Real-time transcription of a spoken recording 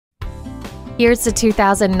Here's the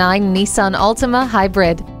 2009 Nissan Altima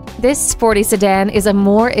Hybrid. This sporty sedan is a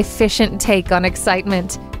more efficient take on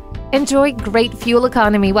excitement. Enjoy great fuel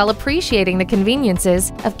economy while appreciating the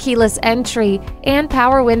conveniences of keyless entry and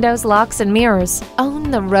power windows, locks, and mirrors.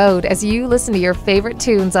 Own the road as you listen to your favorite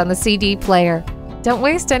tunes on the CD player. Don't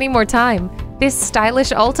waste any more time. This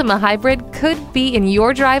stylish Altima Hybrid could be in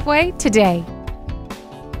your driveway today.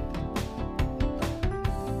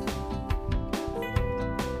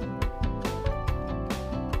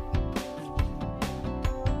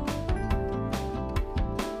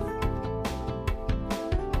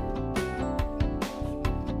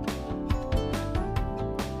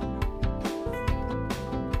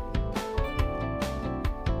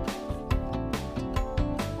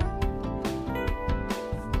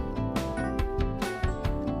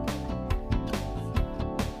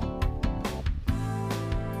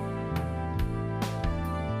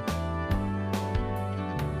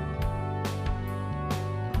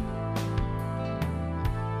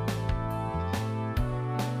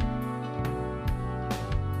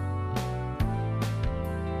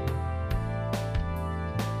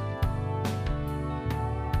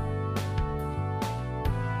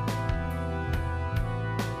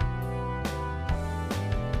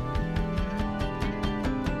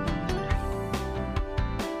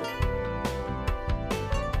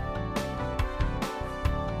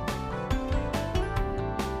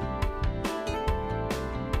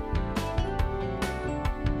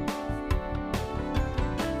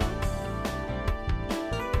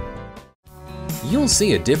 You'll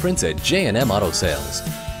see a difference at J M Auto Sales.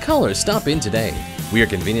 Call or stop in today. We are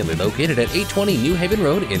conveniently located at 820 New Haven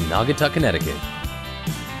Road in Naugatuck, Connecticut.